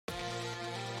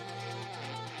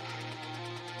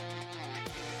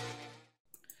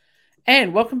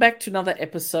And welcome back to another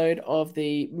episode of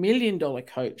the Million Dollar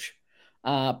Coach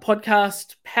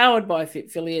podcast powered by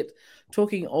Fitfiliate,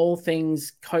 talking all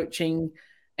things coaching.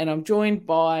 And I'm joined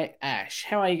by Ash.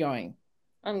 How are you going?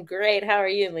 I'm great. How are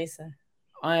you, Lisa?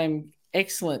 I'm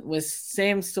excellent. With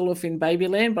Sam still off in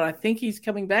babyland, but I think he's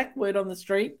coming back. Word on the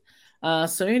street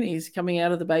soon. He's coming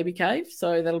out of the baby cave,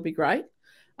 so that'll be great.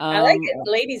 I like it.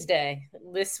 Ladies' Day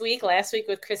this week, last week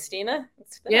with Christina.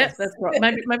 It's Yeah, nice. that's right.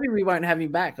 Maybe we won't have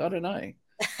him back. I don't know.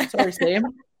 Sorry, Sam.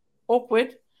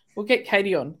 Awkward. We'll get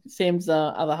Katie on, Sam's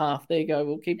other half. There you go.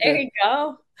 We'll keep There you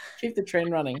go. keep the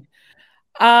trend running.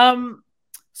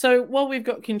 So while we've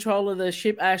got control of the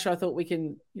ship, Ash, I thought we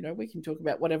can talk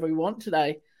about whatever we want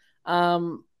today.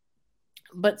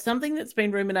 But something that's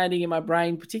been ruminating in my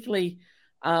brain, particularly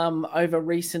over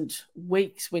recent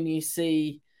weeks, when you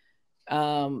see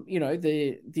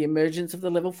the emergence of the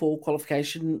level 4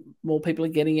 qualification, more people are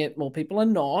getting it, more people are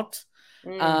not.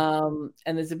 And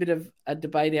there's a bit of a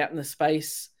debate out in the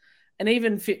space. And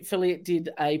even Fitfiliate did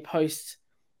a post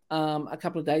a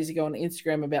couple of days ago on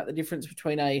Instagram about the difference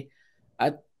between a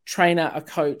trainer, a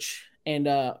coach, and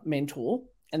a mentor,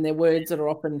 and they're words that are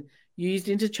often used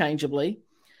interchangeably.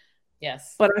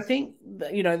 Yes. But I think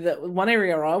that, the one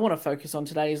area I want to focus on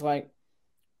today is like,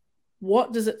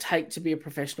 what does it take to be a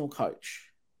professional coach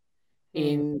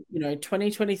in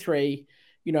 2023?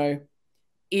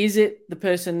 Is it the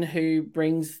person who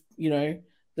brings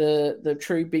the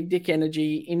true big dick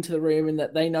energy into the room and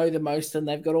that they know the most and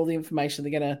they've got all the information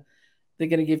they're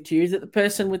gonna give to you? Is it the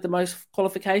person with the most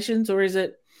qualifications, or is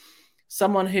it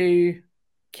someone who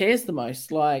cares the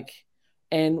most,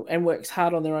 and works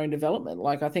hard on their own development?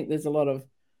 Like, I think there's a lot of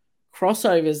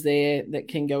crossovers there that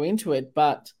can go into it,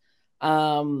 but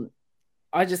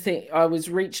I just think I was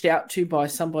reached out to by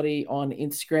somebody on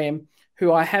Instagram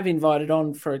who I have invited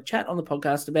on for a chat on the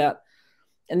podcast about,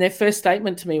 and their first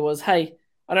statement to me was, "Hey,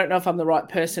 I don't know if I'm the right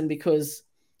person because,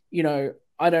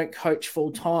 I don't coach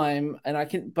full time,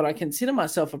 but I consider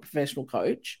myself a professional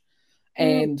coach,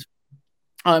 and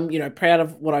I'm, proud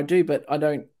of what I do, but I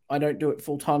don't do it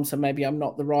full time, so maybe I'm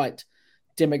not the right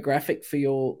demographic for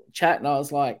your chat." And I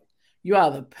was like, "You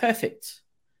are the perfect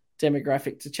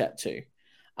demographic to chat to."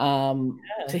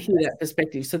 To hear that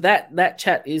perspective. So that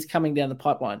chat is coming down the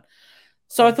pipeline.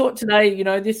 So I thought today,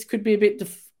 this could be a bit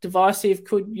divisive,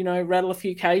 could, rattle a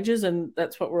few cages, and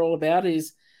that's what we're all about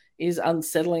is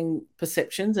unsettling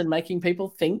perceptions and making people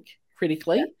think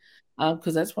critically,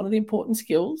 because that's one of the important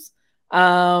skills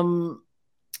into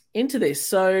this.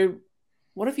 So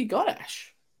what have you got,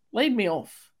 Ash? Lead me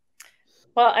off.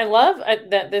 Well, I love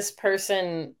that this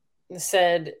person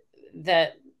said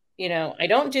that, I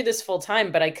don't do this full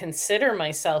time, but I consider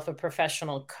myself a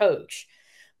professional coach,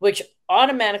 which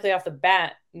automatically off the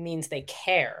bat means they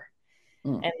care.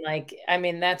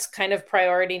 And that's kind of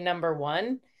priority number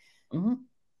one.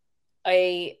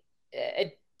 A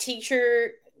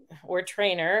teacher or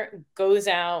trainer goes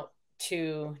out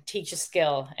to teach a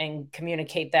skill and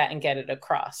communicate that and get it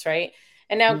across, right?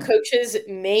 And now coaches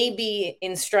may be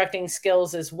instructing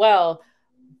skills as well,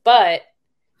 but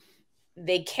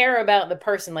they care about the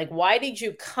person. Like, why did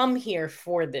you come here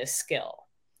for this skill?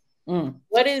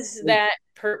 What is that?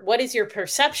 What is your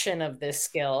perception of this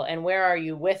skill, and where are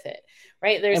you with it?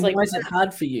 Right? There's why is it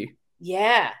hard for you?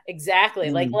 Yeah,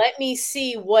 exactly. Like, let me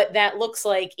see what that looks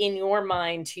like in your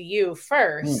mind to you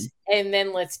first, and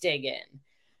then let's dig in.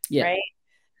 Yeah.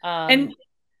 Right. And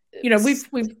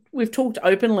we've talked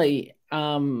openly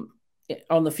on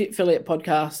the Fitfiliate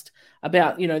podcast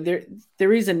about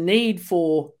there is a need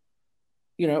for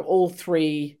all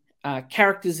three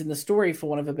characters in the story, for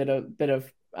one of a better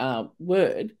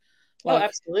word. Like,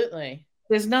 absolutely.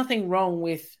 There's nothing wrong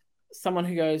with someone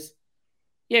who goes,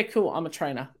 "Yeah, cool, I'm a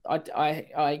trainer.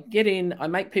 I get in, I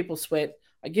make people sweat,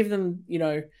 I give them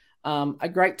a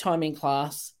great time in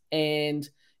class, and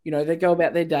they go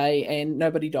about their day and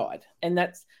nobody died, and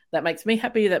that makes me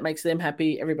happy, that makes them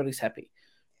happy, everybody's happy."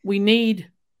 We need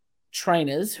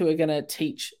trainers who are going to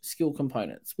teach skill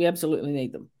components. We absolutely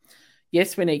need them.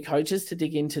 Yes, we need coaches to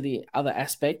dig into the other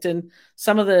aspect. And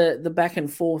some of the back and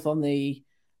forth on the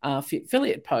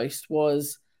Fitfiliate post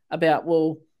was about,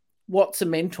 well, what's a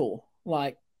mentor?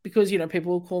 Like, because,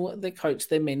 people will call it their coach,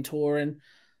 their mentor, and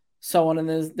so on. And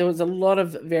there was a lot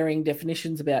of varying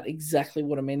definitions about exactly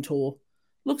what a mentor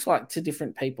looks like to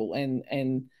different people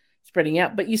and spreading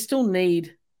out. But you still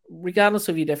need, regardless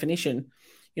of your definition,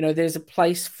 there's a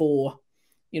place for,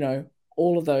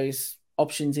 all of those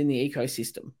options in the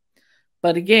ecosystem.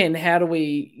 But again, how do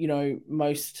we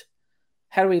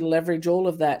leverage all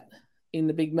of that in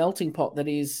the big melting pot that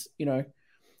is,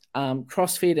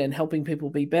 CrossFit and helping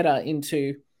people be better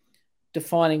into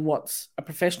defining what's a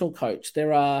professional coach.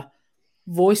 There are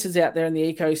voices out there in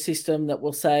the ecosystem that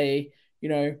will say,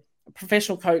 a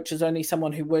professional coach is only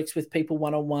someone who works with people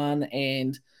one-on-one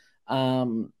and,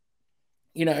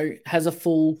 has a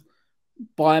full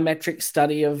biometric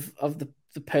study of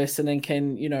the person and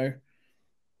can,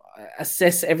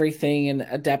 assess everything and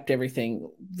adapt everything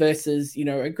versus,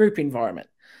 a group environment.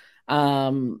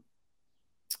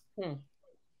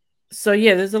 So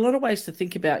yeah, there's a lot of ways to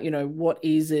think about, what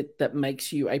is it that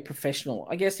makes you a professional,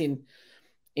 I guess in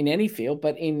any field,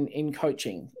 but in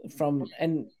coaching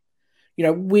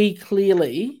we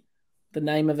clearly, the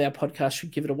name of our podcast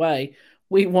should give it away.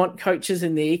 We want coaches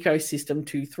in the ecosystem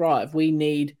to thrive. We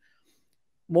need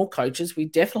more coaches. We're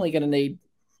definitely going to need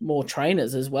more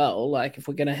trainers as well. Like if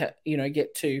we're going to,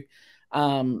 get to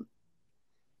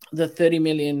the 30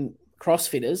 million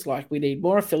CrossFitters, like we need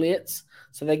more affiliates.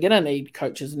 So they're going to need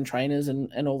coaches and trainers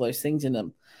and all those things in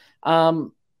them.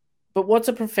 But what's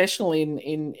a professional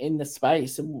in the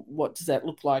space, and what does that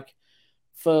look like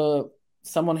for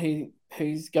someone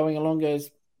who's going along goes,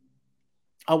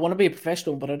 I want to be a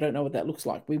professional, but I don't know what that looks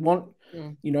like. We want,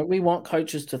 we want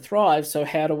coaches to thrive. So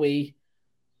how do we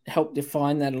help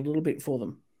define that a little bit for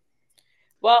them?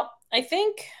 Well, I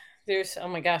think there's so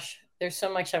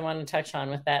much I want to touch on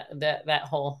with that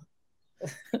whole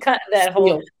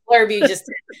whole blurb you just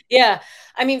did. Yeah.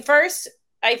 I mean, first,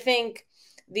 I think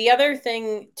the other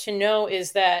thing to know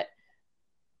is that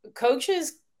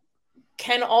coaches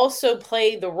can also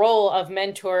play the role of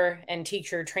mentor and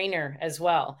teacher trainer as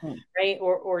well, right?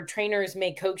 Or trainers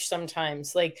may coach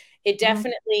sometimes. Like it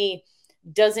definitely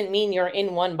doesn't mean you're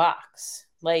in one box.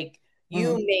 Like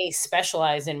you may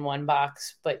specialize in one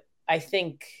box, but I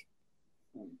think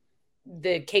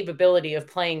the capability of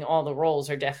playing all the roles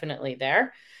are definitely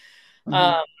there.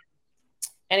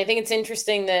 And I think it's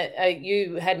interesting that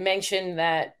you had mentioned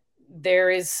that there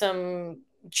is some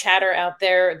chatter out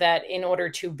there that in order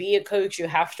to be a coach, you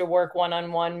have to work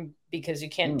one-on-one because you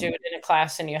can't do it in a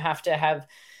class and you have to have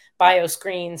bio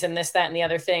screens and this, that, and the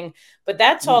other thing. But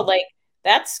that's all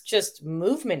that's just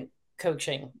movement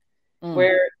coaching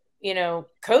where,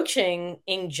 coaching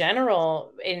in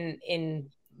general, in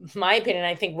my opinion,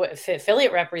 I think what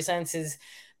affiliate represents is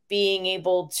being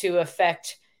able to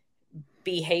affect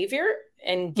behavior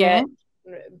and get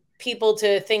people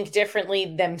to think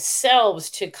differently themselves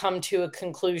to come to a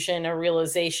conclusion, a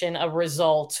realization, a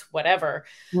result, whatever.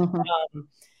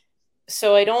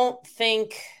 So I don't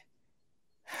think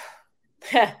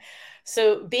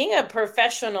so being a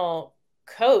professional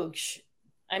coach,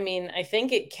 I mean, I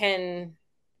think it can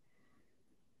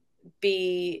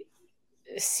be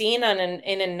seen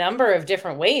in a number of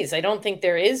different ways. I don't think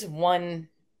there is one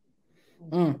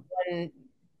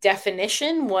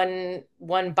definition,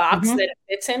 one box that it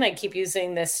fits in. I keep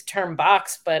using this term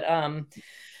box, but I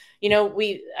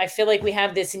feel like we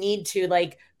have this need to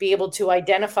like be able to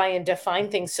identify and define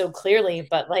things so clearly.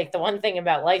 But like the one thing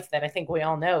about life that I think we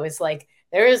all know is like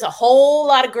there is a whole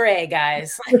lot of gray,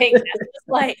 guys. Like that's just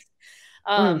life.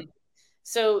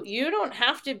 So you don't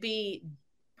have to be,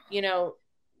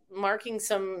 marking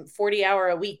some 40-hour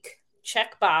a week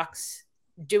checkbox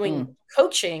doing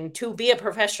coaching to be a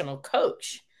professional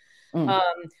coach.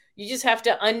 You just have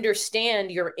to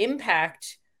understand your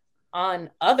impact on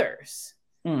others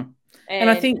and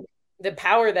I think the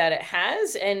power that it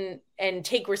has and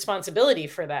take responsibility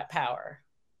for that power.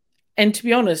 And to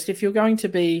be honest, if you're going to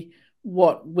be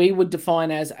what we would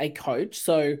define as a coach,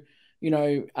 so,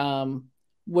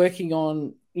 working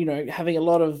on, having a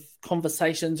lot of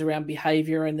conversations around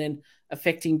behavior and then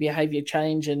affecting behavior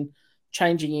change and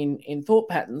changing in thought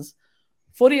patterns,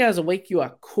 40 hours a week, you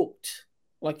are cooked.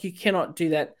 Like you cannot do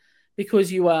that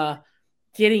because you are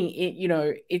getting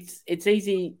it, it's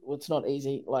easy. Well, it's not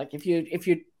easy. Like if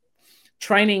you're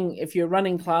training, if you're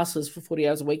running classes for 40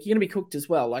 hours a week, you're going to be cooked as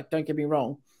well. Like, don't get me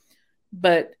wrong,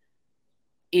 but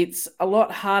it's a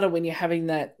lot harder when you're having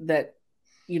that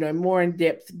more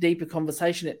in-depth, deeper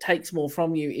conversation. It takes more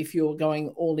from you if you're going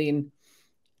all in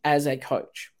as a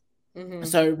coach.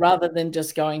 So rather than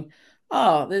just going,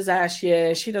 oh, there's Ash,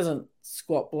 yeah, she doesn't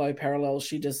squat below parallel,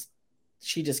 she just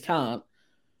can't,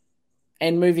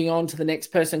 and moving on to the next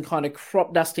person, kind of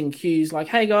crop dusting cues like,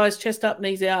 hey guys, chest up,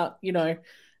 knees out,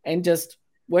 and just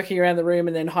working around the room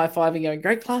and then high-fiving, going,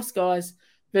 great class, guys,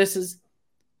 versus,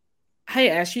 hey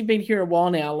Ash, you've been here a while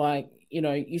now, like,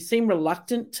 you seem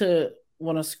reluctant to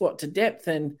want to squat to depth,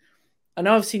 and I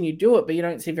know I've seen you do it, but you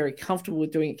don't seem very comfortable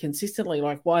with doing it consistently.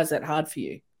 Like, why is that hard for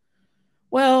you?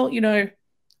 Well,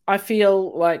 I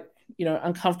feel like,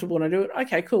 uncomfortable when I do it.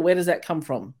 Okay, cool. Where does that come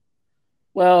from?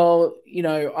 well,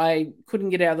 I couldn't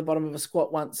get out of the bottom of a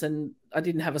squat once and I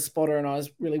didn't have a spotter and I was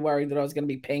really worried that I was going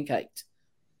to be pancaked.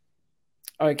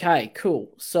 Okay,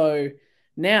 cool. So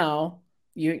now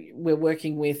we're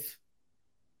working with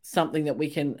something that we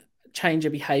can change a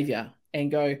behavior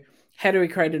and go, how do we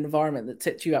create an environment that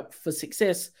sets you up for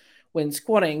success when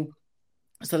squatting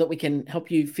so that we can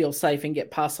help you feel safe and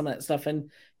get past some of that stuff and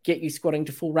get you squatting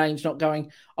to full range, not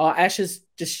going, oh, Ash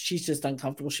she's just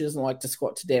uncomfortable. She doesn't like to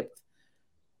squat to depth.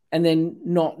 And then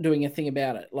not doing a thing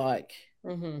about it. Like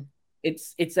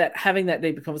it's that having that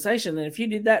deeper conversation. And if you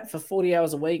did that for 40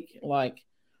 hours a week, like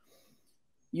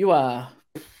you are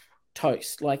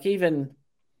toast. Like even,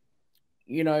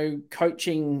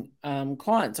 coaching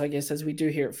clients, I guess, as we do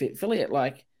here at Fit Affiliate,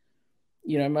 like,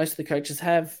 most of the coaches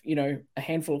have, a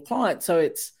handful of clients. So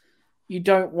you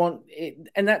don't want it.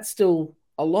 And that's still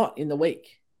a lot in the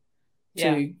week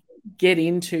to get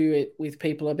into it with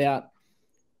people about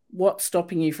what's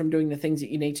stopping you from doing the things that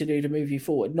you need to do to move you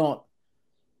forward. Not,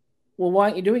 well, why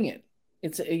aren't you doing it?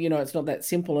 It's, it's not that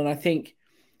simple. And I think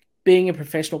being a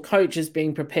professional coach is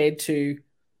being prepared to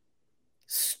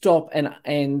stop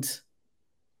and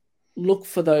look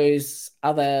for those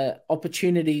other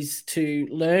opportunities to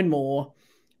learn more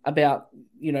about,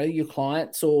 your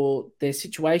clients or their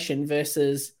situation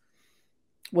versus,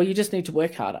 well, you just need to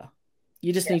work harder.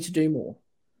 You just need to do more.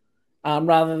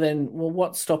 Rather than, well,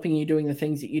 what's stopping you doing the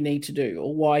things that you need to do,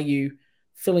 or why are you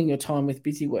filling your time with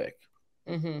busy work?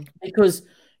 Because,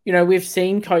 we've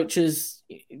seen coaches,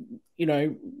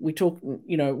 we talk,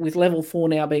 with level 4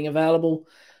 now being available,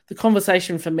 the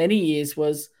conversation for many years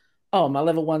was, oh, my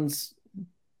level 1's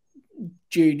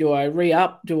due. Do I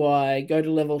re-up? Do I go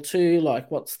to level 2? Like,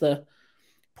 what's the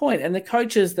point? And the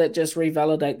coaches that just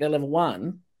revalidate their level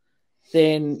 1,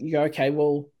 then you go, okay,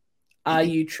 well, are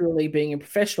you truly being a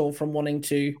professional from wanting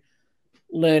to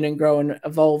learn and grow and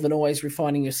evolve and always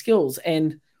refining your skills?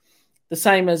 And the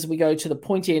same as we go to the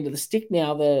pointy end of the stick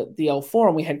now, the L4,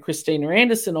 and we had Christina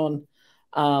Anderson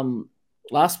on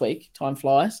last week, time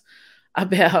flies,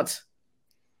 about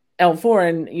L4.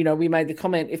 And, we made the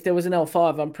comment, if there was an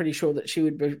L5, I'm pretty sure that she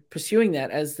would be pursuing that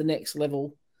as the next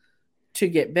level to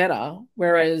get better.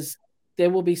 Whereas there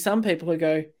will be some people who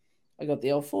go, I got the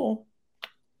L4.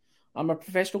 I'm a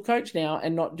professional coach now,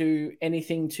 and not do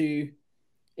anything to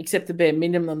accept the bare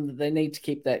minimum that they need to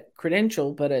keep that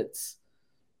credential. But it's,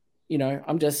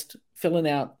 I'm just filling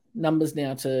out numbers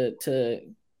now to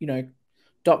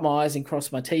dot my I's and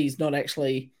cross my T's, not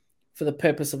actually for the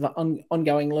purpose of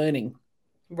ongoing learning.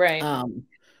 Right.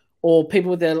 Or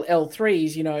people with their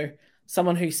L3s,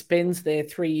 someone who spends their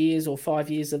 3 years or 5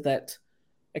 years of that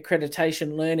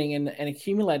accreditation learning and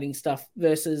accumulating stuff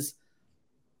versus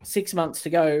 6 months to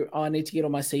go, I need to get all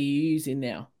my CEUs in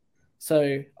now.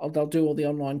 So they'll do all the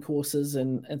online courses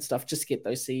and stuff, just get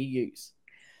those CEUs.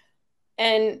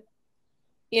 And,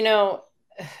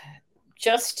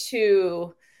 just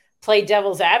to play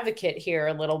devil's advocate here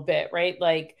a little bit, right?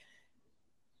 Like,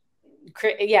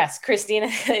 yes, Christina,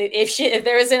 if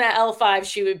there was an L5,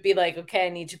 she would be like, okay, I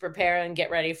need to prepare and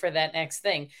get ready for that next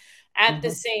thing. At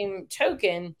the same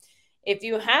token, if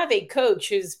you have a coach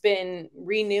who's been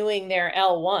renewing their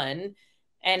L1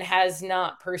 and has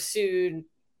not pursued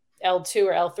L2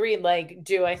 or L3, like,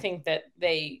 do I think that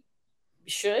they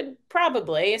should?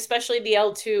 Probably, especially the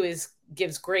L2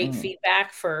 gives great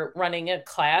feedback for running a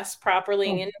class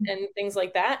properly and things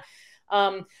like that.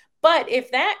 But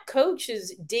if that coach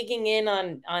is digging in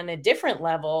on a different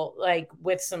level, like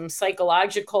with some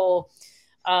psychological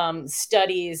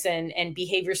studies and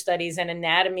behavior studies and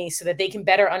anatomy, so that they can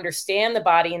better understand the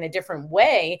body in a different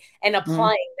way and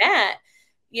applying that,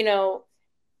 you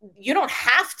don't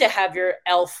have to have your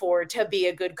L4 to be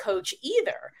a good coach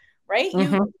either, right?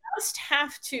 You just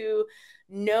have to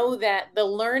know that the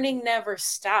learning never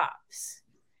stops.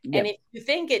 Yep. And if you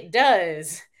think it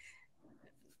does,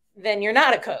 then you're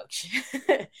not a coach.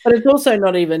 But it's also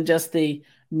not even just the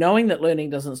knowing that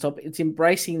learning doesn't stop. It's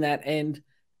embracing that and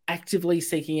actively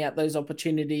seeking out those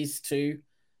opportunities to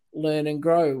learn and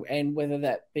grow, and whether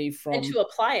that be from... And to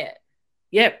apply it.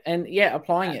 Yep. And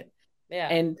applying it. Yeah.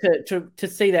 And to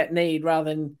see that need rather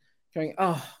than going,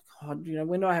 oh God,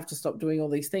 when do I have to stop doing all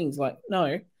these things? Like,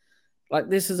 no, like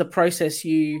this is a process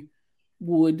I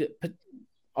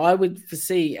would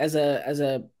foresee as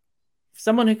a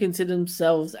someone who considers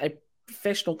themselves a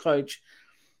professional coach,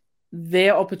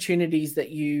 their opportunities that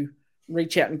you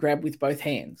reach out and grab with both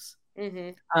hands.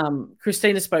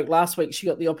 Christina spoke last week. She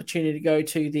got the opportunity to go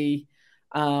to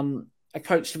a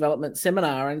coach development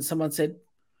seminar, and someone said,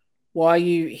 why are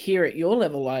you here at your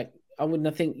level? Like, I wouldn't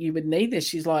have think you would need this.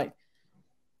 She's like,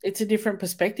 it's a different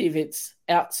perspective. It's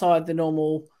outside the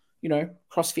normal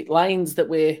CrossFit lanes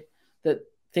that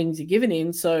things are given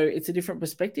in. So it's a different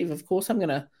perspective. Of course, I'm going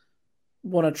to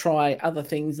want to try other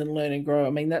things and learn and grow. I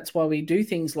mean, that's why we do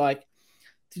things like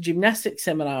the gymnastics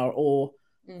seminar or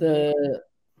the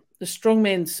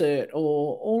strongman cert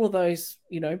or all of those,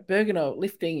 Bergamo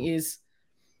lifting is,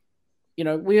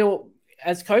 we all,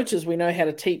 as coaches, we know how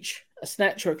to teach a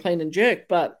snatch or a clean and jerk,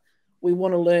 but we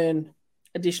want to learn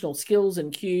additional skills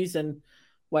and cues and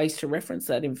ways to reference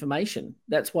that information.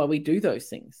 That's why we do those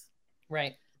things.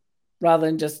 Right. Rather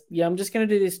than just, I'm just going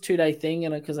to do this 2-day thing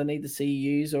and because I need the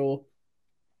CEUs, or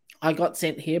I got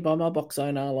sent here by my box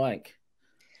owner,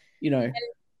 And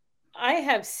I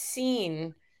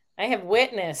have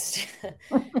witnessed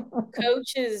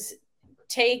coaches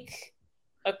take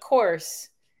a course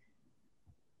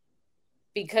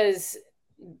because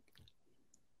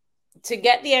to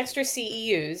get the extra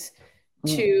CEUs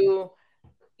to,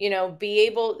 be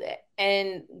able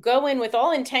and go in with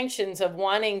all intentions of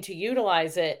wanting to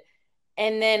utilize it.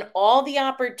 And then all the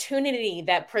opportunity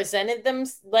that presented them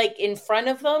in front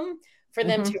of them for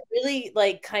them to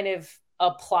really kind of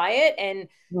apply it. And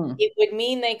it would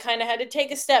mean they kind of had to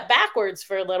take a step backwards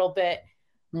for a little bit,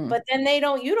 but then they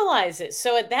don't utilize it.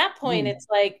 So at that point, it's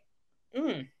like,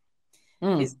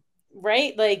 is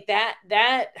right. Like that,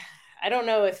 I don't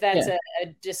know if that's a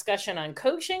discussion on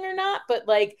coaching or not, but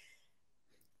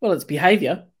well, it's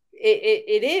behavior.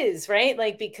 It is, right?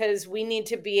 Because we need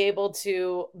to be able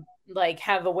to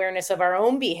have awareness of our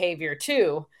own behavior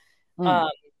too.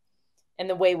 And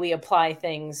the way we apply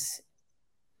things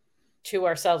to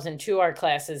ourselves and to our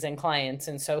classes and clients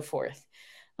and so forth.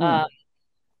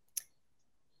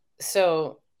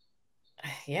 So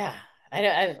yeah,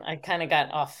 I kind of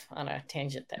got off on a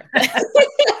tangent there.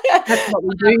 That's what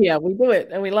we do here. We do it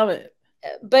and we love it.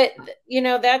 But,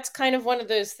 that's kind of one of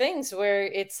those things where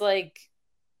it's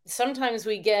sometimes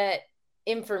we get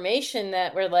information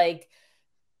that we're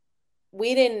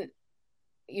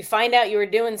you find out you were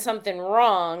doing something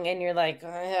wrong and you're like,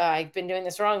 I've been doing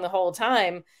this wrong the whole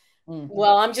time.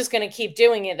 Well, I'm just going to keep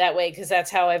doing it that way because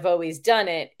that's how I've always done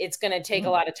it. It's going to take a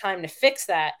lot of time to fix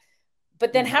that.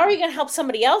 But then how are you going to help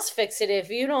somebody else fix it if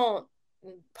you don't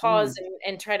pause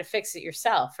and try to fix it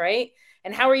yourself, right?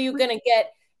 And how are you going to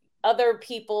get other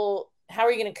people, how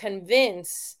are you going to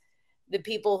convince the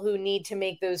people who need to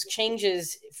make those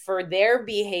changes for their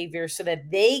behavior so that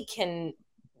they can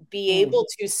be able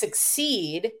to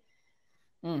succeed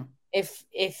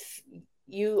if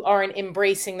you aren't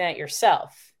embracing that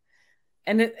yourself?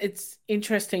 And it's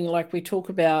interesting, we talk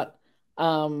about,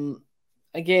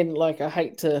 again, I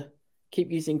hate to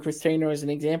keep using Christina as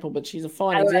an example, but she's a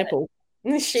fine example.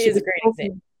 She is a great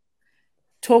example.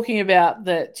 Talking about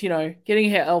that,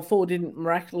 getting her L4 didn't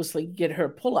miraculously get her a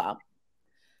pull-up,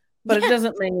 but it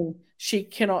doesn't mean she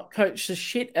cannot coach the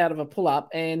shit out of a pull-up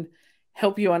and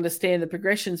help you understand the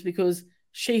progressions, because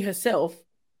she herself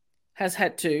has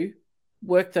had to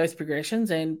work those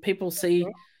progressions, and people see,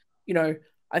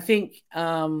 I think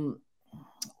one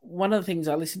of the things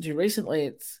I listened to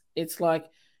recently, it's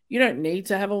you don't need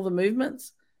to have all the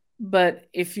movements, but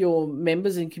if your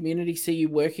members and community see you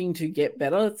working to get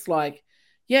better, it's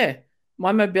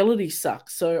my mobility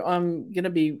sucks, so I'm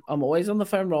always on the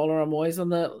foam roller, I'm always on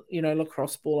the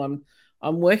lacrosse ball,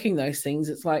 I'm working those things.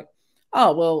 It's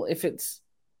oh well, if it's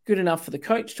good enough for the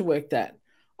coach to work that.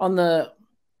 On the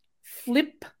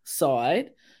flip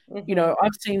side,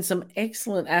 I've seen some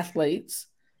excellent athletes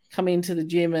come into the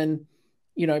gym and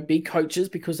be coaches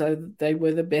because they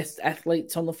were the best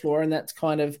athletes on the floor, and that's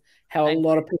kind of how a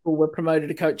lot of people were promoted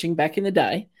to coaching back in the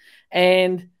day.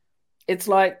 And it's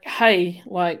hey,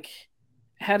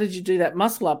 how did you do that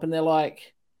muscle up? And they're well,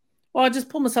 I just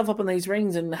pulled myself up on these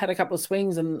rings and had a couple of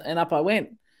swings and up I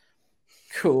went.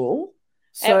 Cool.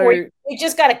 So you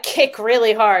just got to kick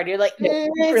really hard. You're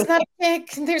it's not a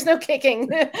kick. There's no kicking.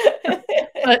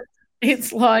 But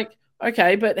it's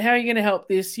okay, but how are you going to help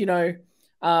this,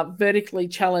 vertically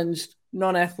challenged,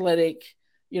 non-athletic,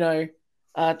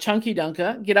 chunky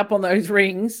dunker get up on those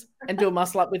rings and do a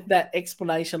muscle up with that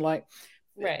explanation?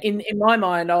 Right. In my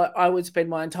mind, I would spend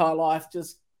my entire life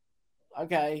just,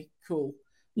 okay, cool,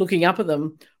 looking up at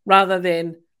them rather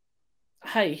than,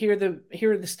 hey, here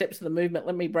are the steps of the movement.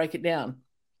 Let me break it down.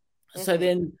 So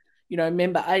then,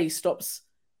 member A stops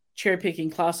cherry picking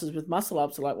classes with muscle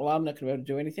ups. Well, I'm not going to be able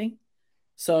to do anything.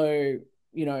 So,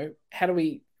 how do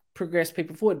we progress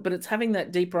people forward? But it's having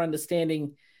that deeper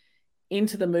understanding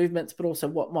into the movements, but also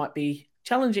what might be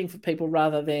challenging for people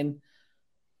rather than,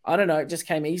 I don't know, it just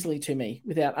came easily to me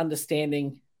without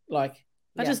understanding. I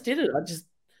just did it. I just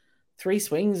 3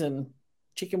 swings and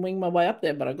chicken wing my way up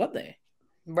there, but I got there.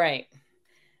 Right.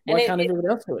 Why can't everyone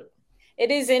else do it?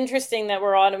 it is interesting that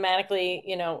we're automatically,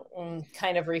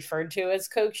 kind of referred to as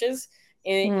coaches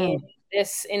in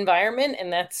this environment.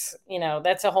 And that's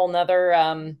a whole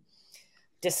nother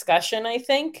discussion, I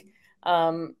think.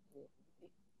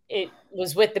 It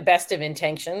was with the best of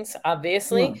intentions,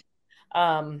 obviously.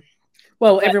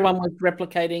 Well, everyone was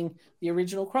replicating the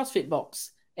original CrossFit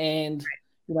box. And,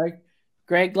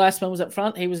 Greg Glassman was up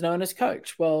front. He was known as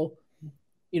coach. Well,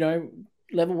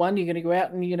 level one, you're going to go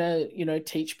out and you're going to,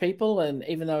 teach people. And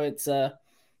even though it's a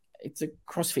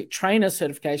CrossFit trainer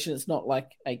certification, it's not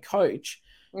like a coach.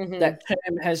 That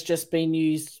term has just been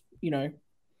used,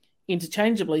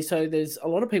 interchangeably. So there's a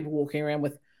lot of people walking around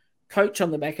with coach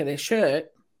on the back of their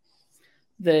shirt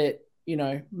that,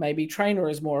 maybe trainer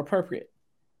is more appropriate.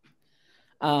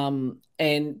 And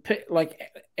like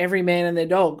every man and their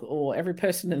dog, or every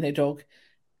person and their dog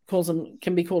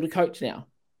can be called a coach now.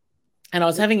 And I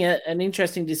was having an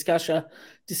interesting discussion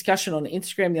on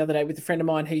Instagram the other day with a friend of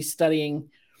mine who's studying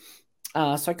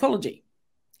psychology,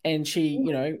 and she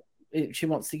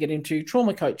wants to get into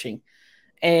trauma coaching,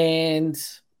 and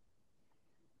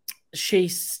she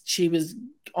was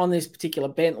on this particular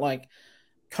bent, like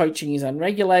coaching is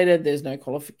unregulated. There's no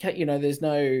qualification. There's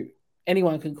no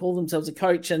anyone can call themselves a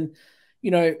coach, and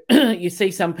you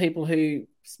see some people who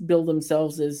build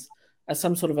themselves as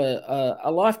some sort of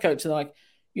a life coach, and like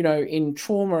in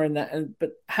trauma and that,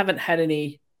 but haven't had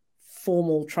any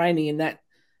formal training in that,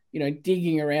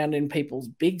 digging around in people's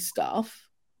big stuff,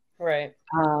 right?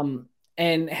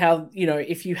 And how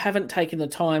if you haven't taken the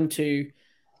time to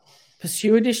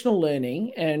pursue additional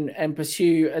learning and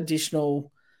pursue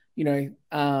additional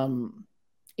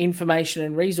information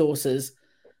and resources,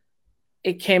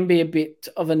 it can be a bit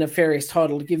of a nefarious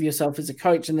title to give yourself as a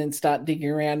coach and then start digging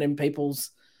around in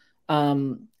people's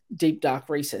deep, dark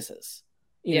recesses.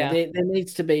 There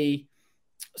needs to be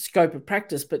scope of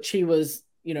practice, but she was,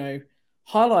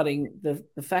 highlighting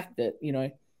the fact that,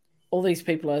 all these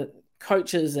people are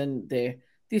coaches and they're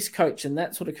this coach and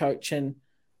that sort of coach. And,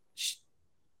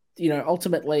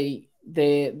 ultimately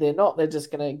they're not, they're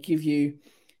just going to give you,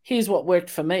 here's what worked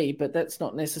for me, but that's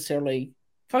not necessarily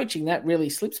coaching. That really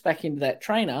slips back into that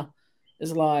trainer,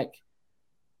 is like,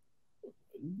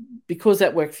 because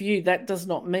that worked for you, that does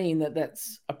not mean that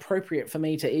that's appropriate for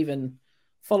me to even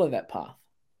follow that path.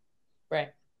 Right.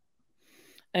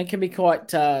 And it can be quite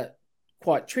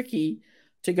tricky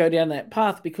to go down that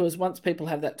path, because once people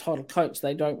have that title coach,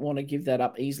 they don't want to give that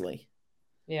up easily.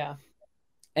 Yeah.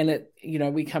 And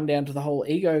we come down to the whole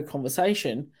ego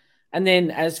conversation. And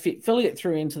then as Affiliate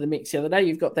threw into the mix the other day,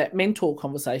 you've got that mentor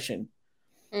conversation.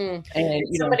 And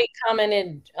somebody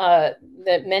commented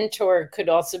that mentor could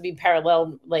also be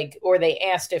paralleled, or they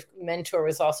asked if mentor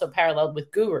was also paralleled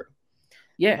with guru.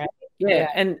 Yeah. Right? Yeah.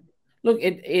 And look,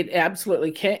 it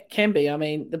absolutely can be. I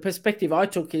mean, the perspective I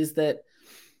took is that,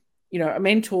 a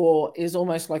mentor is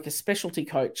almost like a specialty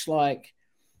coach. Like,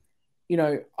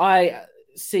 I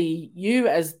see you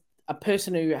as a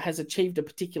person who has achieved a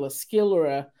particular skill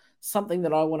or something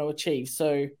that I want to achieve.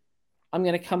 So I'm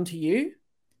going to come to you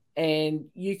and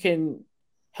you can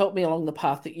help me along the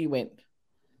path that you went.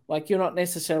 Like, you're not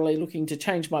necessarily looking to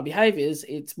change my behaviors.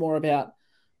 It's more about,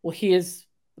 well, here's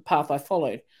the path I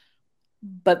followed.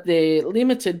 But they're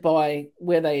limited by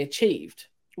where they achieved,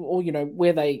 or,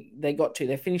 where they got to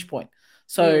their finish point.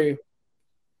 So,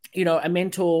 a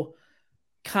mentor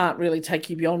can't really take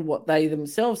you beyond what they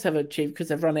themselves have achieved, because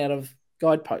they've run out of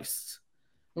guideposts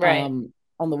on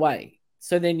the way.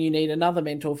 So then you need another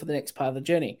mentor for the next part of the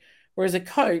journey. Whereas a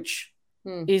coach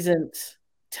isn't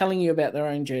telling you about their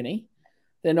own journey.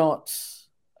 They're not,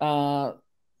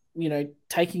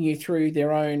 taking you through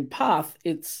their own path.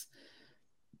 It's,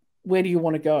 where do you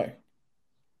want to go?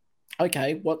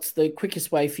 Okay, what's the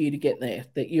quickest way for you to get there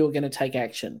that you're going to take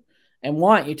action? And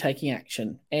why aren't you taking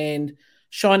action? And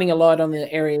shining a light on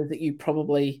the areas that you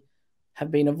probably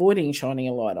have been avoiding shining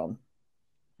a light on.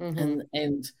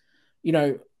 And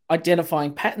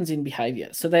identifying patterns in behavior.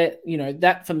 So that,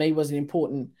 that for me was an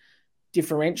important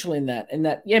differential in that. And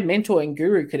that, mentor and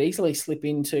guru could easily slip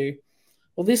into,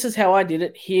 well, this is how I did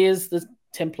it. Here's the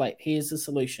template. Here's the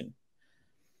solution.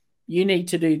 You need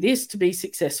to do this to be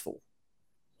successful.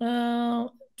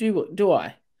 Do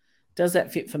I? Does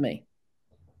that fit for me?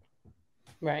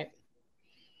 Right.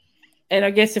 And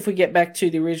I guess if we get back to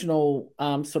the original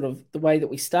sort of the way that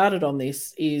we started on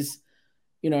this is,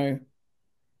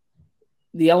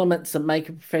 the elements that make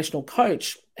a professional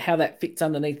coach, how that fits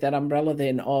underneath that umbrella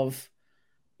then of,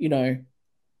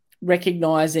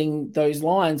 recognizing those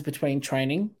lines between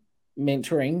training,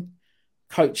 mentoring,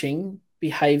 coaching,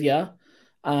 behavior,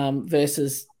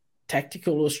 versus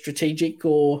tactical or strategic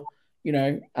or,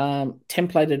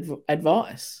 templated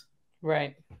advice.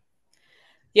 Right.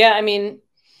 Yeah, I mean,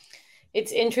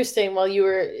 it's interesting. While you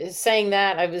were saying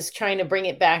that, I was trying to bring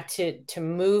it back to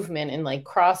movement and like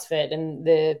CrossFit. And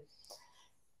the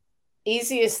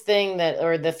easiest thing that,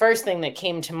 or the first thing that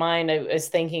came to mind I was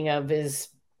thinking of is,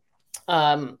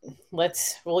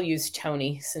 we'll use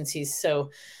Tony since he's so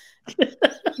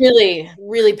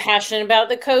really passionate about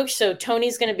the coach. So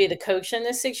Tony's going to be the coach in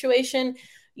this situation.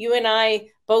 You and I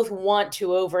both want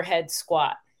to overhead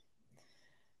squat.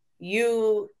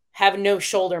 You have no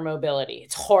shoulder mobility.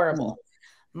 It's horrible.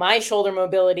 My shoulder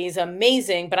mobility is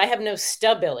amazing, but I have no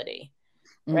stability,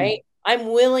 right?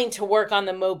 I'm willing to work on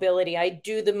the mobility. I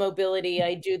do the mobility,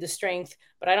 I do the strength,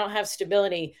 but I don't have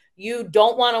stability. You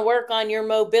don't want to work on your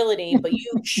mobility, but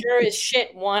you sure as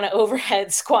shit want to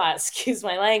overhead squat, excuse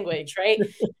my language, right?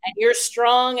 And you're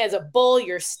strong as a bull,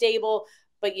 you're stable,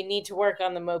 but you need to work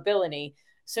on the mobility.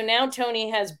 So now Tony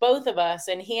has both of us,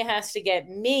 and he has to get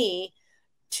me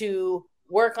to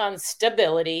work on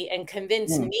stability and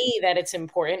convince me that it's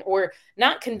important, or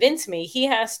not convince me. He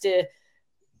has to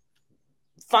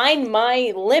find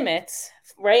my limits,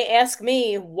 right? Ask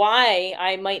me why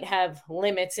I might have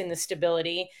limits in the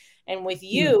stability. And with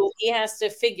you, he has to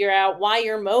figure out why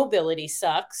your mobility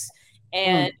sucks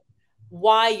and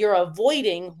why you're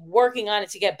avoiding working on it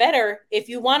to get better if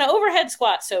you want to overhead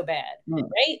squat so bad,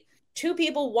 right? Two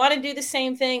people want to do the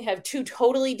same thing, have two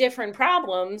totally different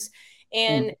problems,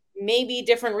 and maybe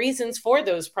different reasons for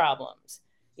those problems.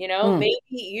 You know, maybe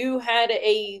you had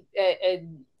a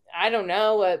I don't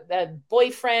know, a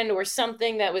boyfriend or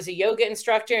something that was a yoga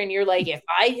instructor, and you're like, if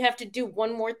I have to do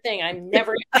one more thing, I'm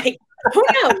never like, who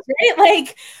knows, right?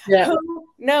 Like, who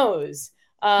knows?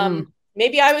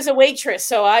 Maybe I was a waitress,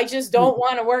 so I just don't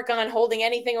want to work on holding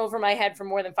anything over my head for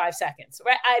more than 5 seconds,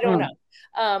 right? I don't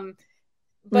know.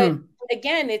 But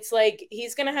again, it's like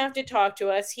he's going to have to talk to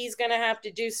us. He's going to have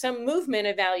to do some movement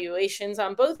evaluations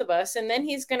on both of us, and then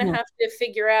he's going to have to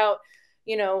figure out,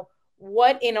 you know,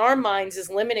 what in our minds is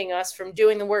limiting us from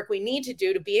doing the work we need to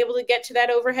do to be able to get to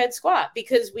that overhead squat,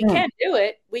 because we can do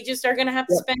it. We just are going to have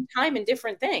to spend time in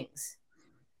different things.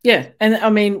 Yeah. And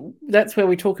I mean, that's where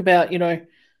we talk about, you know,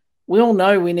 we all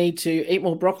know we need to eat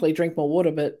more broccoli, drink more water,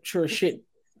 but sure as shit,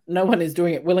 no one is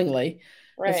doing it willingly.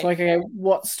 Right. It's like, okay,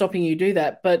 what's stopping you do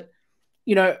that? But,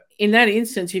 you know, in that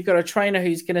instance, you've got a trainer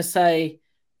who's going to say,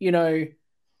 you know,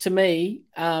 to me,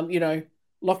 you know,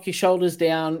 lock your shoulders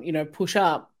down, you know, push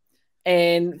up.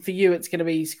 And for you, it's going to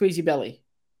be squeezy belly,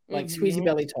 like squeezy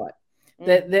belly type.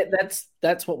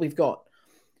 That's what we've got.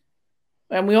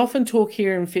 And we often talk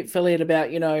here in Fit Affiliate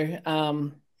about, you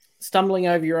know, stumbling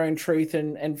over your own truth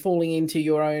and falling into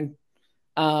your own,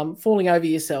 falling over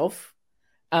yourself,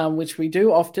 which we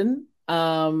do often.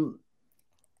 And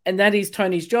that is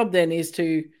Tony's job then, is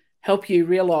to help you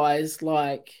realize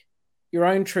like your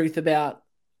own truth about,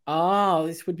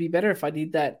 this would be better if I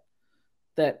did that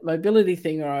mobility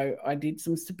thing, or I did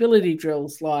some stability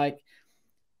drills, like,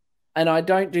 and I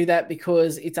don't do that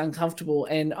because it's uncomfortable.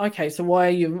 And okay, so why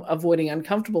are you avoiding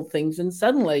uncomfortable things? And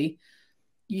suddenly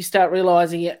you start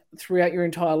realizing it throughout your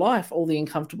entire life, all the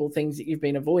uncomfortable things that you've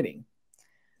been avoiding.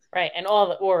 Right. And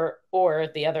all, or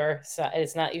the other side,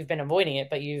 it's not you've been avoiding it,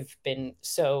 but you've been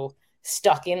so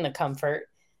stuck in the comfort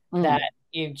that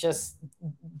you just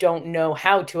don't know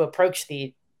how to approach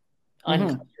the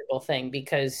uncomfortable thing,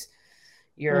 because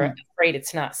you're afraid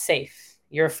it's not safe.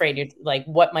 You're afraid you're like,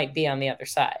 what might be on the other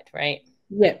side, right?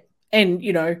 Yeah. And,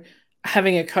 you know,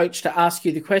 having a coach to ask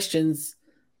you the questions,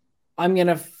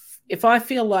 if I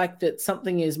feel like that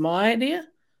something is my idea,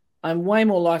 I'm way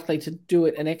more likely to do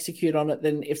it and execute on it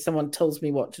than if someone tells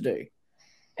me what to do.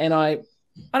 And I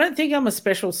don't think I'm a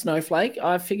special snowflake.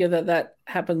 I figure that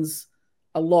happens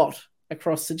a lot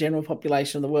across the general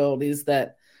population of the world, is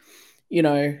that, you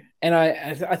know, and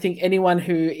I think anyone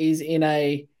who is in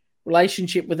a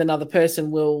relationship with another person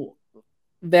will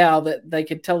vow that they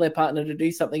could tell their partner to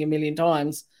do something a million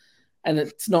times and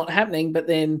it's not happening, but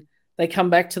then they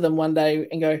come back to them one day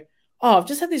and go, I've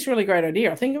just had this really great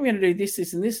idea. I think I'm going to do this,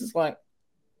 this, and this. Is like,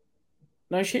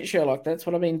 no shit, Sherlock. That's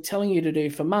what I've been telling you to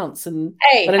do for months. And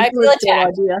hey, but I feel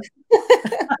attacked.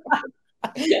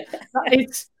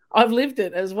 I've lived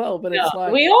it as well, but it's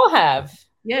like we all have.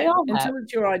 Yeah, until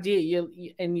it's your idea,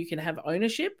 and you can have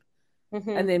ownership.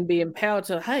 And then be empowered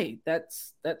to, hey,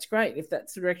 that's great. If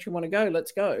that's the direction you want to go,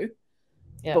 let's go.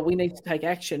 Yeah. But we need to take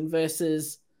action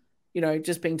versus, you know,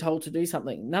 just being told to do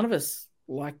something. None of us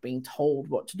like being told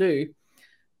what to do.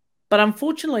 But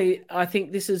unfortunately, I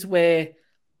think this is where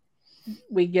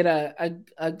we get a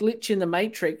glitch in the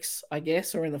matrix, I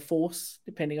guess, or in the force,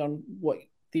 depending on what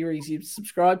theories you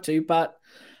subscribe to. But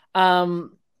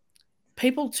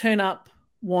people turn up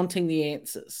wanting the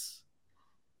answers.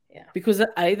 Yeah. Because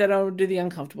A, they don't do the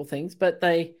uncomfortable things, but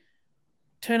they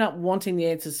turn up wanting the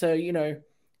answers. So,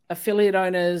 affiliate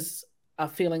owners are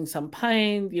feeling some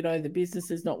pain. The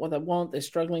business is not what they want. They're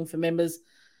struggling for members.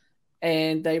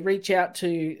 And they reach out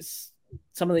to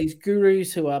some of these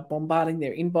gurus who are bombarding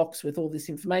their inbox with all this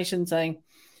information saying,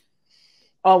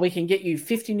 oh, we can get you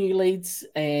 50 new leads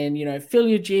and, fill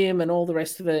your gym and all the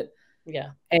rest of it.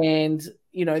 Yeah. And,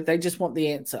 they just want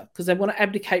the answer because they want to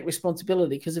abdicate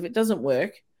responsibility. Because if it doesn't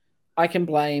work, I can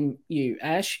blame you,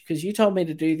 Ash, because you told me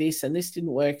to do this and this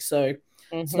didn't work. So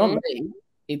it's not me,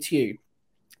 it's you.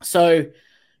 So,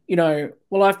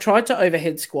 well, I've tried to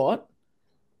overhead squat,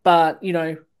 but,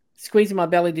 squeezing my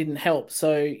belly didn't help.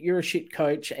 So you're a shit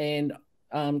coach. And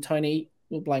Tony,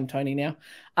 we'll blame Tony now.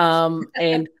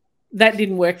 And that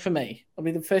didn't work for me. I'll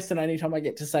be the first and only time I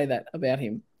get to say that about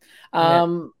him.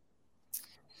 And,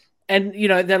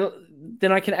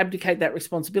 then I can abdicate that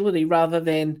responsibility rather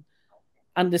than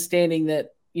understanding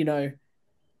that,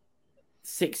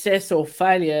 success or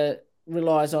failure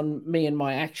relies on me and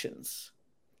my actions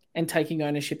and taking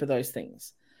ownership of those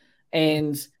things.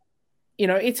 And,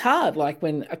 it's hard. Like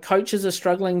when coaches are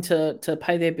struggling to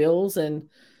pay their bills and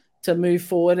to move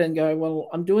forward and go, well,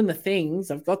 I'm doing the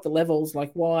things, I've got the levels,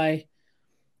 like why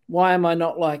am I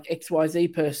not like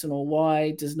XYZ person, or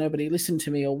why does nobody listen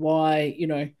to me, or why,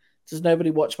 does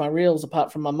nobody watch my reels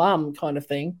apart from my mum, kind of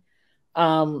thing.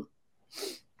 And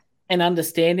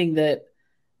understanding that,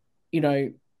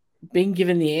 being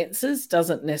given the answers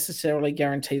doesn't necessarily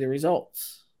guarantee the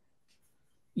results.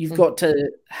 You've got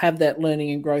to have that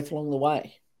learning and growth along the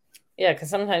way. Yeah, because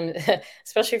sometimes,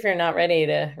 especially if you're not ready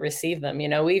to receive them,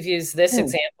 we've used this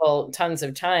example tons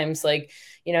of times. Like,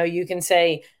 you can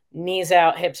say knees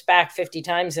out, hips back 50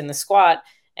 times in the squat.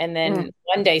 And then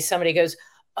one day somebody goes,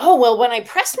 oh, well, when I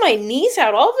pressed my knees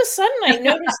out, all of a sudden I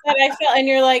noticed that I felt, and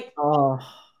you're like,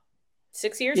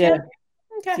 6 years now?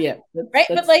 Okay. Yeah. Right.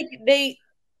 But like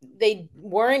they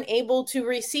weren't able to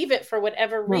receive it for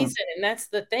whatever reason. And that's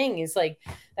the thing, is like,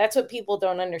 that's what people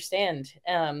don't understand.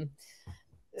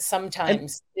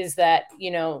 Sometimes is that,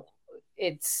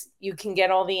 it's, you can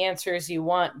get all the answers you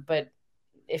want, but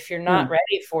if you're not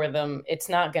ready for them, it's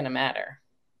not going to matter.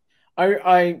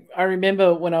 I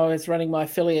remember when I was running my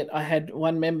affiliate, I had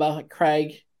one member,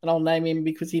 Craig, and I'll name him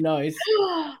because he knows,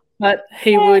 but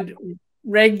he would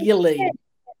regularly,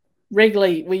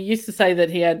 we used to say that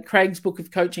he had Craig's book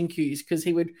of coaching cues, because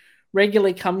he would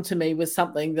regularly come to me with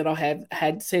something that I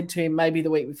had said to him maybe the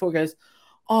week before. He goes,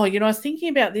 oh, I was thinking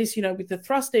about this, with the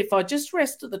thruster, if I just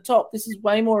rest at the top, this is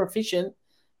way more efficient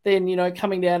than,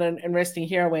 coming down and resting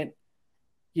here. I went,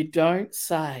 you don't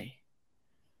say.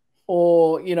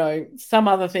 Or, some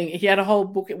other thing. He had a whole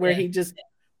book where he just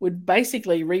would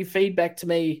basically re-feed back to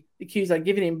me the cues I'd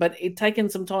given him, but it'd taken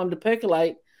some time to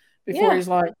percolate before he's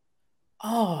like,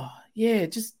 oh, yeah,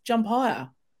 just jump higher.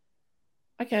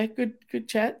 Okay, good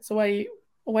chat. So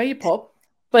away you pop.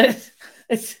 But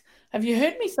have you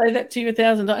heard me say that to you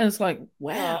 1,000 times? And it's like,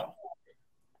 wow.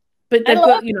 But they've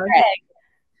got, Craig.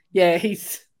 Yeah,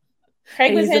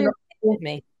 Craig was in with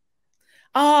me.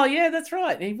 Oh, yeah, that's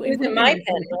right. He was in my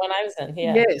pen when I was in.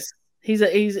 Yeah. Yes,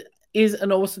 he's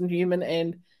an awesome human,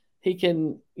 and he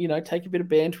can, take a bit of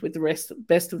banter with the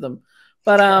best of them.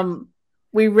 But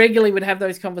we regularly would have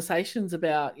those conversations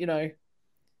about,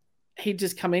 he'd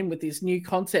just come in with this new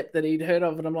concept that he'd heard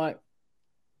of, and I'm like,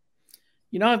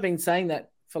 I've been saying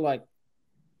that for like,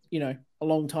 a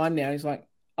long time now. He's like,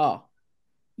 oh,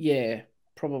 yeah,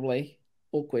 probably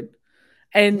awkward.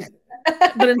 And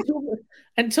but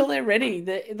until they're ready,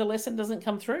 the lesson doesn't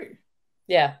come through.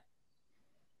 Yeah.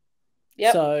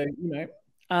 Yeah. So,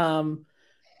 and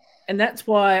that's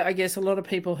why I guess a lot of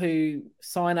people who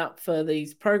sign up for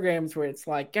these programs where it's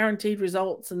like guaranteed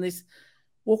results and this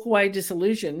walk away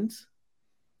disillusioned.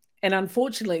 And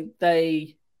unfortunately,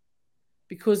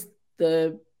 because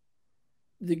the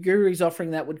gurus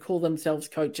offering that would call themselves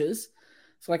coaches,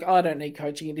 it's like, oh, I don't need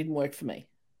coaching. It didn't work for me.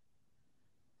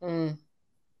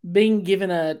 Being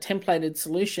given a templated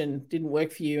solution didn't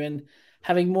work for you, and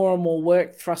having more and more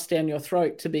work thrust down your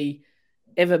throat to be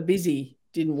ever busy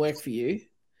didn't work for you.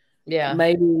 Yeah.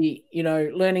 Maybe,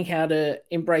 learning how to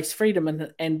embrace freedom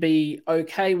and be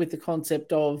okay with the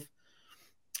concept of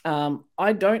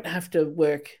I don't have to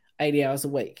work 80 hours a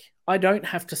week. I don't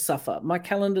have to suffer. My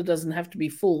calendar doesn't have to be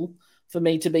full for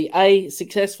me to be A,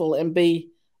 successful, and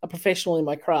B, a professional in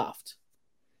my craft.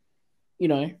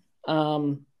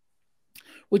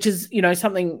 Which is,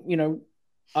 something,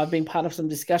 I've been part of some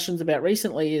discussions about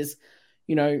recently is,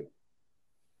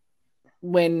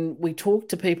 when we talk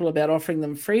to people about offering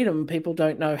them freedom, people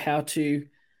don't know how to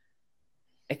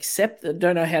accept it,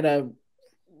 don't know how to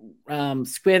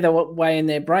square the way in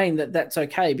their brain that that's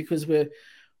okay, because we're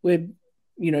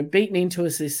beaten into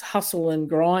us this hustle and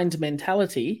grind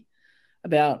mentality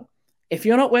about, if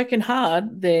you're not working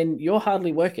hard, then you're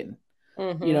hardly working,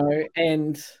 but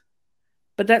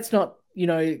that's not,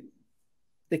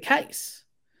 the case.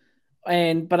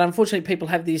 But unfortunately, people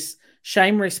have this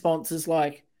shame responses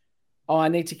like, oh, I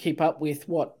need to keep up with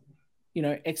what,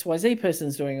 XYZ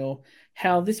person's doing, or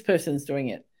how this person's doing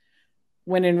it.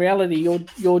 When in reality,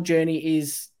 your journey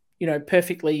is,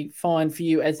 perfectly fine for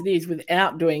you as it is,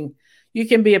 without doing. You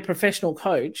can be a professional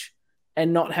coach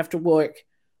and not have to work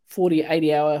 40,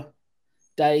 80-hour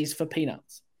days for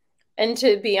peanuts. And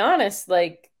to be honest,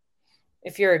 like,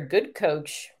 if you're a good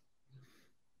coach,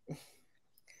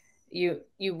 you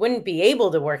wouldn't be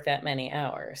able to work that many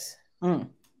hours.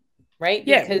 Right?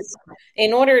 Yeah. Because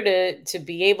in order to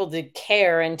be able to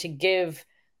care and to give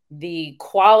the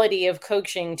quality of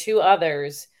coaching to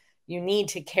others, you need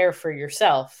to care for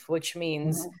yourself, which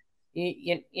means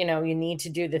you need to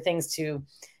do the things to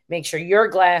make sure your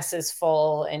glass is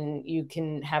full and you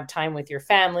can have time with your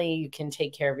family, you can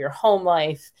take care of your home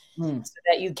life, so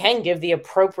that you can give the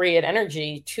appropriate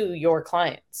energy to your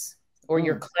clients or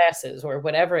your classes or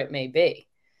whatever it may be.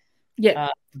 Yeah.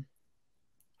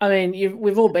 I mean,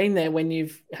 we've all been there when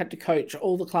you've had to coach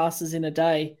all the classes in a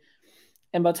day,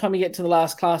 and by the time you get to the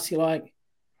last class, you're like,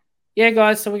 yeah,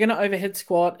 guys, so we're going to overhead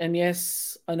squat, and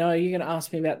yes, I know you're going to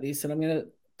ask me about this, and I'm going to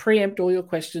preempt all your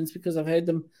questions because I've heard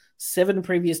them 7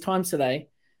 previous times today.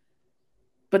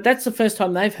 But that's the first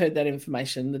time they've heard that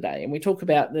information in the day. And we talk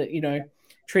about that,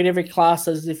 treat every class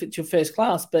as if it's your first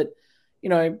class. But,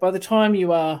 by the time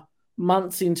you are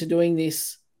months into doing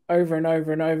this over and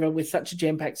over and over with such a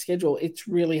jam-packed schedule, it's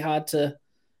really hard to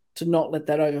not let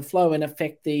that overflow and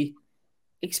affect the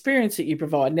experience that you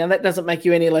provide. Now, that doesn't make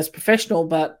you any less professional,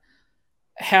 but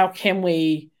how can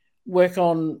we work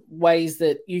on ways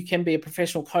that you can be a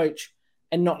professional coach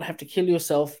and not have to kill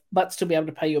yourself, but still be able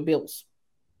to pay your bills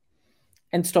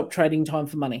and stop trading time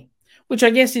for money, which I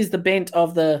guess is the bent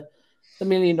of the $1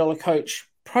 Million Coach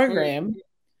program,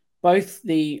 both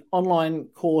the online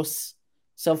course,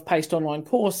 self-paced online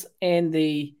course, and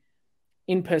the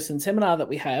in-person seminar that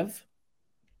we have,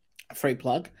 free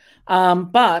plug,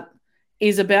 but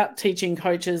is about teaching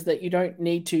coaches that you don't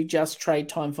need to just trade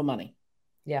time for money.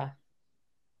 Yeah.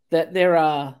 That there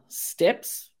are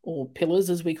steps, or pillars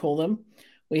as we call them.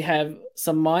 We have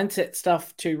some mindset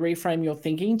stuff to reframe your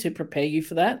thinking to prepare you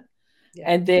for that. Yeah.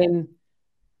 And then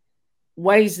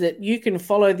ways that you can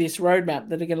follow this roadmap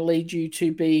that are going to lead you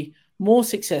to be more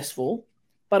successful,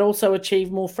 but also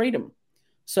achieve more freedom.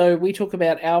 So we talk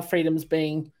about our freedoms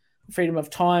being freedom of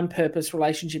time, purpose,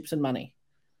 relationships, and money.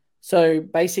 So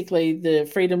basically the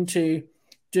freedom to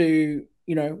do,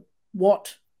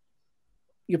 what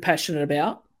you're passionate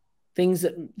about, things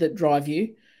that drive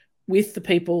you, with the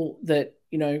people that,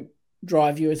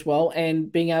 drive you as well,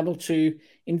 and being able to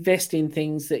invest in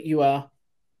things that you are,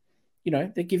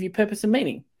 that give you purpose and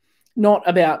meaning. Not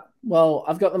about, well,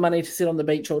 I've got the money to sit on the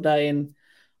beach all day and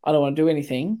I don't want to do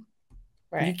anything.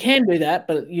 Right. You can do that,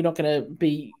 but you're not going to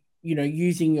be,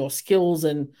 using your skills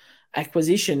and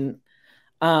acquisition.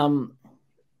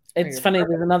 It's funny,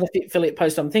 there's another affiliate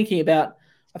post I'm thinking about.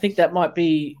 I think that might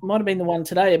have been the one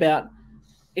today about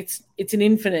it's an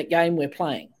infinite game we're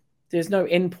playing. There's no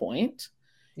end point.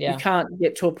 Yeah. You can't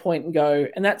get to a point and go,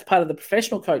 and that's part of the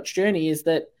professional coach journey, is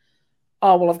that,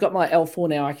 oh, well, I've got my L4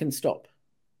 now, I can stop.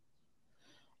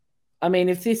 I mean,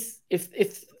 if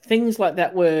things like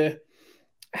that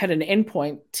had an end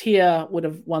point, Tia would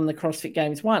have won the CrossFit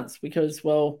Games once, because,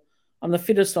 well, I'm the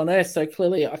fittest on earth, so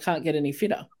clearly I can't get any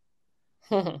fitter.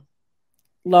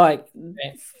 Like,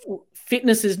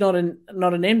 fitness is not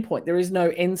an end point. There is no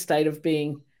end state of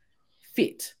being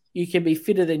fit. You can be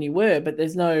fitter than you were, but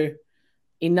there's no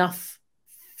enough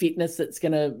fitness that's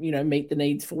going to, meet the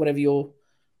needs for whatever your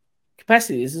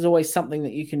capacity is. There's always something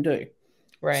that you can do.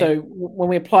 Right. So when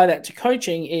we apply that to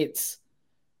coaching, it's,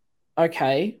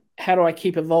 okay, how do I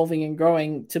keep evolving and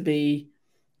growing to be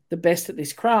the best at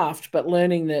this craft, but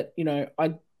learning that,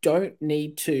 I don't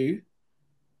need to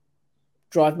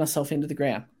drive myself into the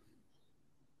ground.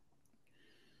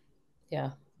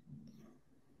 Yeah.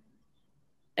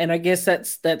 And I guess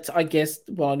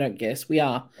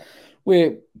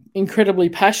we're incredibly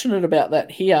passionate about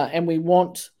that here. And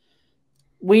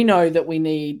we know that we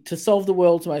need to solve the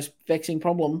world's most vexing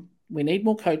problem. We need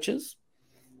more coaches.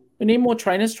 We need more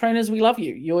trainers. Trainers, we love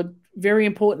you. You're very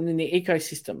important in the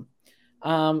ecosystem.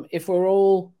 If we're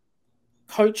all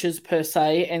coaches per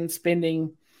se and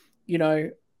spending,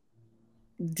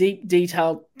 deep,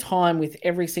 detailed time with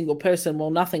every single person,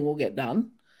 well, nothing will get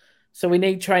done. So we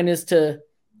need trainers to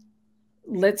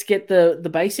let's get the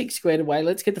basics squared away.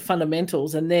 Let's get the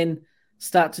fundamentals, and then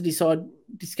start to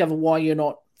discover why you're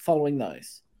not following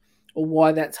those, or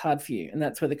why that's hard for you. And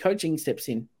that's where the coaching steps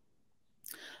in.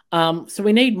 So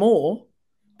we need more,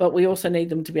 but we also need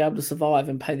them to be able to survive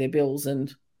and pay their bills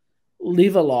and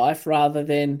live a life, rather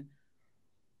than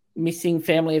missing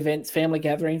family events, family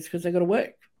gatherings, because they've got to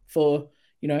work for,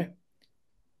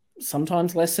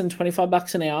 sometimes less than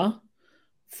 $25 an hour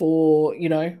for,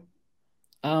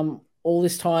 all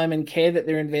this time and care that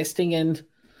they're investing. And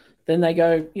then they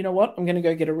go, you know what, I'm going to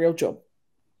go get a real job.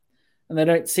 And they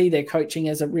don't see their coaching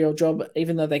as a real job,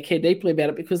 even though they care deeply about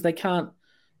it, because they can't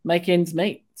make ends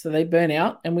meet. So they burn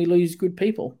out and we lose good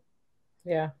people.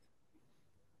 Yeah.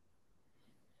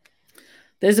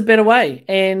 There's a better way.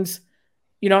 And,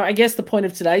 I guess the point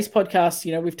of today's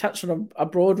podcast, we've touched on a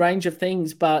broad range of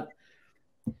things, but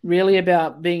really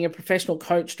about being a professional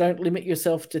coach. Don't limit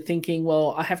yourself to thinking,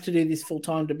 well, I have to do this full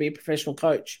time to be a professional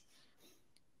coach.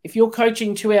 If you're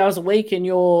coaching 2 hours a week and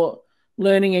you're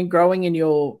learning and growing and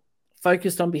you're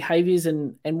focused on behaviors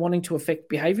and wanting to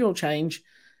affect behavioral change,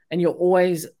 and you're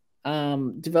always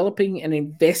developing and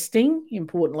investing,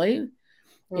 importantly,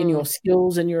 in your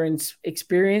skills and your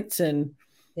experience, and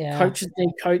coaches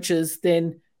need coaches,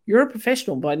 then you're a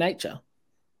professional by nature.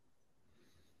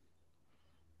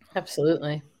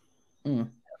 Absolutely.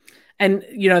 And,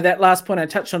 that last point I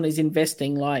touched on is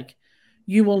investing. Like,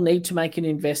 you will need to make an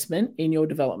investment in your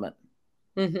development.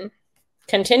 Mm-hmm.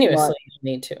 Continuously, you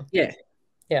need to. Yeah.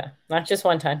 Yeah. Not just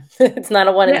one time. It's not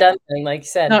a one and done thing, like you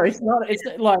said. No, it's not. It's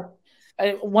like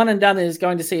a one and done is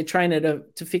going to see a trainer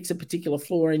to fix a particular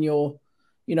flaw in your,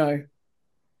 in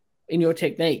your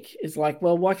technique. It's like,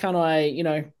 well, why can't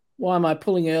I, why am I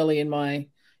pulling early in my,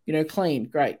 clean?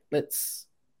 Great. Let's,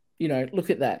 look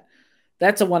at that.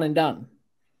 That's a one and done.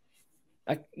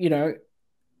 Like, you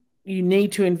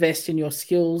need to invest in your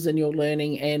skills and your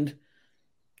learning, and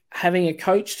having a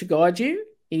coach to guide you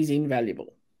is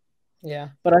invaluable. Yeah.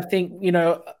 But I think,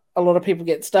 a lot of people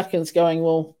get stuck and it's going,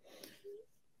 well,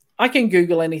 I can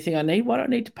Google anything I need. Why do I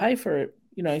need to pay for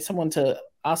it? Someone to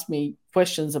ask me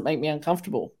questions that make me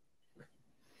uncomfortable.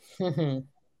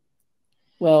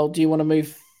 Well, do you want to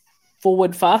move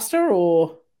forward faster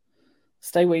or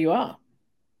stay where you are?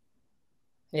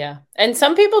 Yeah. And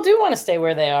some people do want to stay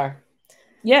where they are.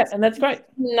 Yeah, and that's great.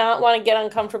 Not want to get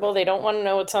uncomfortable. They don't want to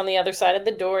know what's on the other side of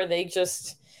the door. They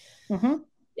just,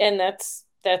 and that's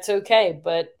okay.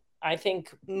 But I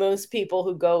think most people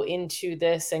who go into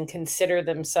this and consider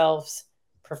themselves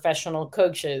professional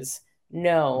coaches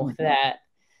know that,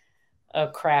 oh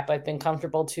crap, I've been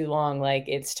comfortable too long. Like,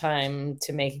 it's time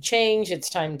to make a change. It's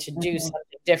time to do something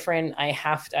different.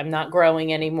 I'm not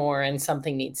growing anymore, and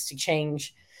something needs to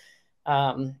change,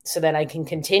 so that I can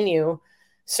continue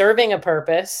serving a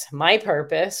purpose, my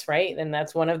purpose, right? And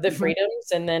that's one of the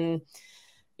freedoms. And then,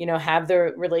 have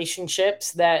the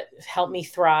relationships that help me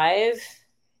thrive,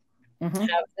 have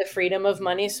the freedom of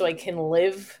money so I can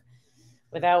live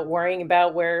without worrying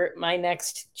about where my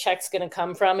next check's going to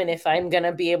come from and if I'm going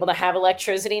to be able to have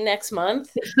electricity next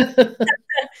month. Right?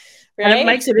 And it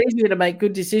makes it easier to make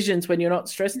good decisions when you're not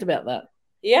stressed about that.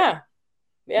 Yeah.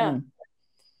 Yeah.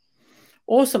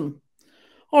 Awesome.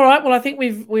 All right. Well, I think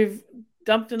we've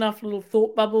dumped enough little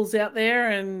thought bubbles out there,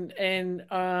 and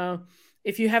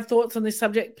if you have thoughts on this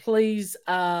subject, please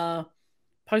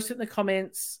post it in the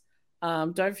comments.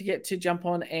 Don't forget to jump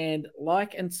on and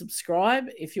like and subscribe.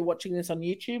 If you're watching this on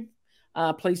YouTube,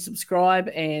 please subscribe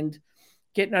and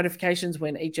get notifications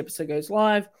when each episode goes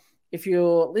live. If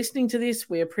you're listening to this,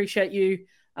 we appreciate you.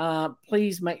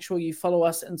 Please make sure you follow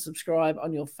us and subscribe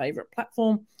on your favorite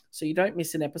platform so you don't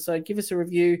miss an episode. Give us a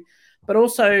review, but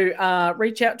also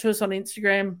reach out to us on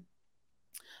Instagram.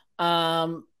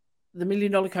 The $1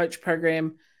 Million Coach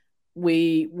Program.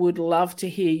 We would love to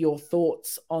hear your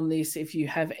thoughts on this. If you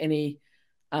have any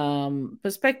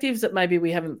perspectives that maybe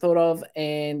we haven't thought of,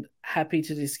 and happy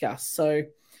to discuss. So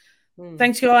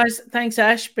thanks, guys. Thanks,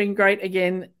 Ash. Been great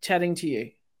again chatting to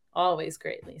you. Always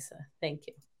great, Lisa. Thank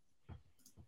you.